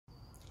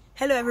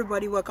Hello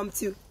everybody, welcome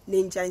to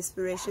Ninja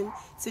Inspiration.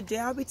 Today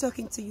I'll be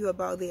talking to you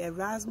about the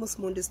Erasmus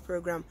Mundus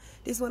program.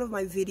 This is one of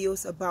my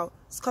videos about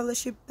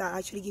scholarship that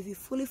actually give you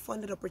fully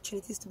funded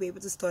opportunities to be able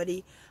to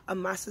study a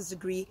master's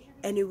degree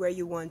anywhere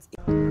you want.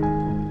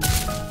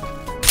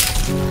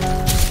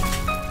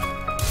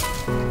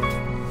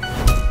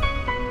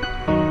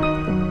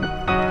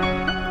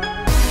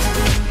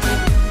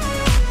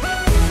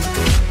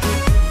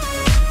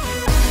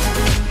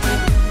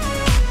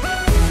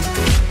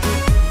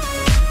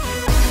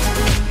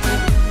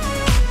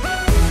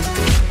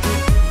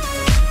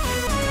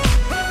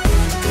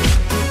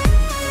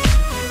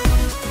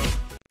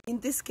 In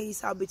this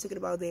case, I'll be talking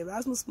about the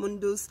Erasmus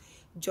Mundus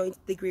joint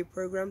degree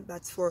program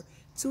that's for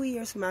 2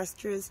 years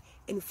masters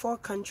in 4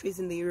 countries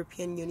in the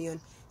European Union.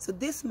 So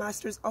this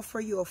masters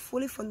offer you a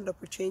fully funded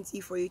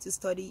opportunity for you to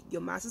study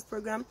your master's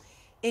program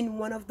in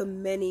one of the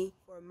many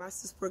for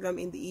master's program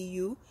in the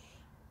EU.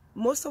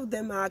 Most of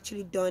them are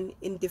actually done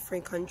in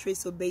different countries.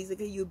 So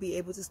basically you'll be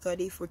able to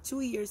study for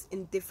 2 years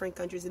in different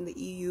countries in the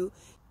EU.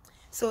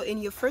 So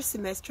in your first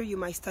semester, you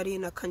might study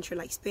in a country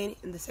like Spain.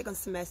 In the second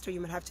semester,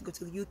 you might have to go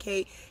to the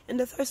UK. In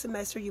the third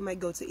semester, you might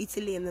go to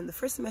Italy. And then the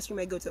first semester, you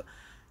might go to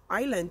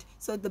Ireland.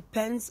 So it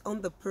depends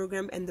on the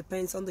program and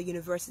depends on the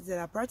universities that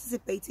are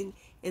participating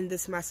in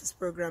this master's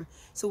program.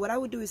 So what I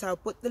would do is I'll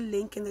put the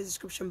link in the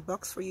description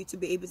box for you to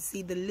be able to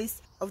see the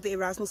list of the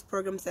Erasmus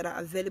programs that are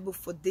available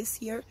for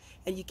this year.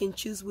 And you can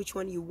choose which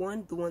one you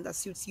want, the one that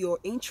suits your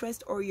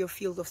interest or your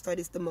field of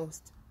studies the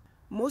most.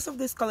 Most of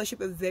the scholarship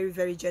are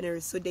very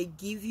generous, so they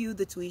give you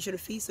the tuition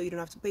fee so you don't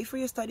have to pay for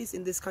your studies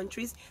in these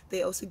countries.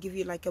 They also give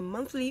you like a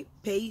monthly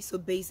pay, so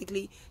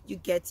basically you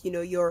get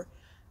your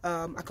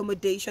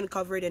accommodation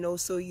covered and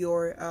also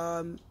your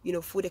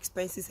food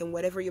expenses and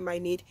whatever you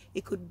might need.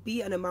 It could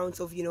be an amount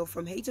of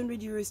from 800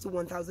 euros to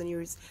 1,000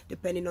 euros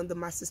depending on the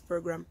master's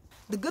program.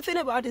 The good thing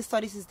about these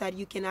studies is that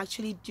you can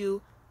actually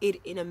do it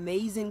in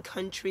amazing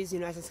countries,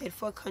 as I said,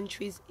 4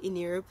 countries in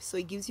Europe. So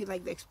it gives you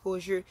like the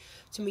exposure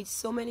to meet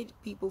so many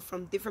people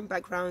from different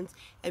backgrounds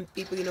and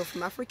people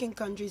from African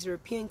countries,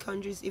 European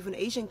countries, even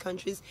Asian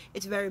countries.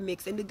 It's very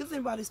mixed. And the good thing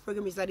about this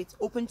program is that it's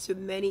open to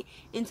many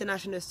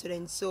international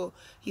students. So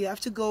you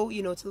have to go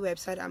to the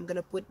website. I'm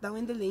gonna put down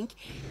in the link,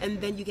 and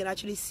then you can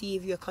actually see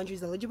if your country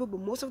is eligible. But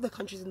most of the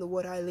countries in the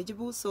world are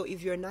eligible. So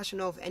if you're a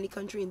national of any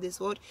country in this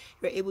world,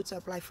 you're able to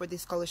apply for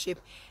this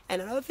scholarship.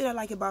 And another thing I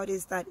like about it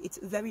is that it's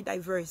very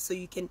diverse. So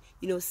you can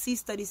see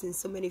studies in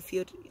so many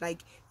fields like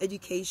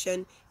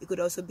education. It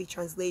could also be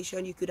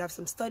translation. You could have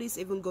some studies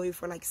even going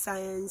for like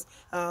science,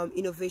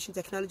 innovation,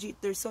 technology.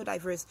 They're so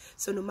diverse.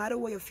 So no matter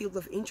what your field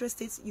of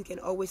interest is, you can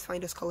always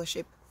find a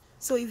scholarship.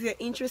 So if you're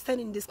interested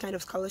in this kind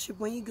of scholarship,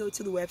 when you go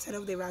to the website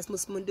of the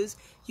Erasmus Mundus,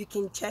 you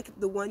can check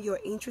the one you're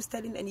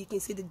interested in and you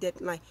can see the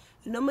deadline.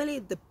 Normally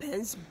it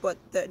depends, but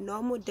the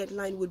normal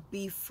deadline would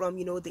be from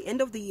the end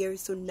of the year,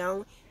 so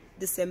now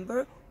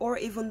December, or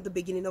even the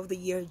beginning of the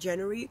year,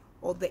 January,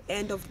 or the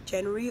end of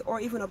January, or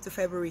even up to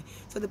February.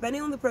 So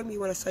depending on the program you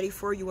want to study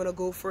for, you want to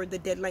go for, the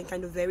deadline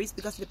kind of varies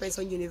because it depends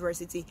on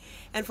university.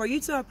 And for you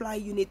to apply,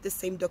 you need the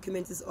same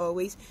documents as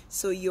always.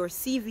 So your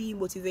CV,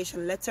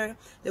 motivation letter.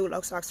 They will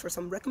also ask for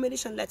some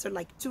recommendation letter,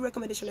 like 2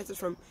 recommendation letters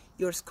from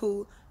your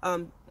school,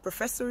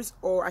 professors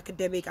or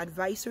academic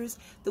advisors.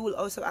 They will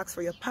also ask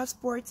for your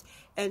passport,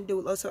 and they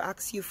will also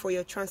ask you for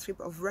your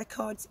transcript of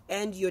records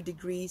and your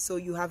degree. So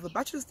you have a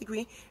bachelor's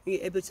degree, and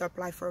you're able to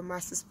apply for a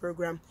master's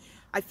program.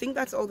 I think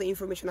that's all the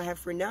information I have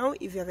for now.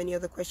 If you have any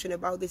other question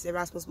about this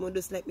Erasmus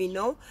Mundus, let me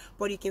know.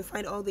 But you can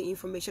find all the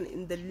information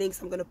in the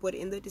links I'm going to put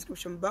in the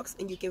description box,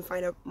 and you can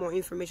find out more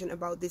information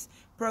about these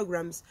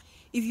programs.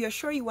 If you're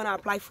sure you want to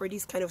apply for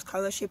this kind of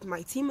scholarship,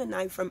 my team and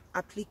I from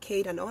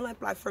ApplicAid, an online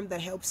platform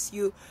that helps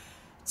you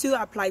to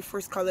apply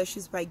for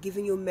scholarships by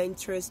giving you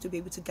mentors to be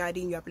able to guide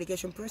in your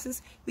application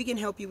process, we can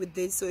help you with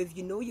this. So if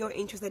you're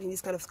interested in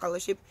this kind of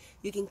scholarship,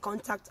 you can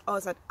contact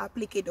us at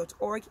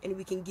applicaid.org and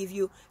we can give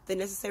you the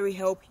necessary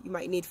help you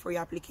might need for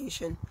your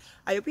application.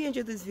 I hope you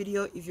enjoyed this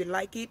video. If you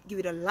like it, give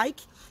it a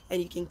like,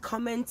 and you can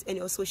comment and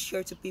also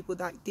share to people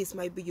that this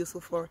might be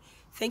useful for.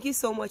 Thank you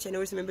so much, and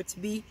always remember to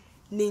be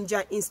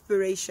Ninja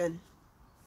Inspiration.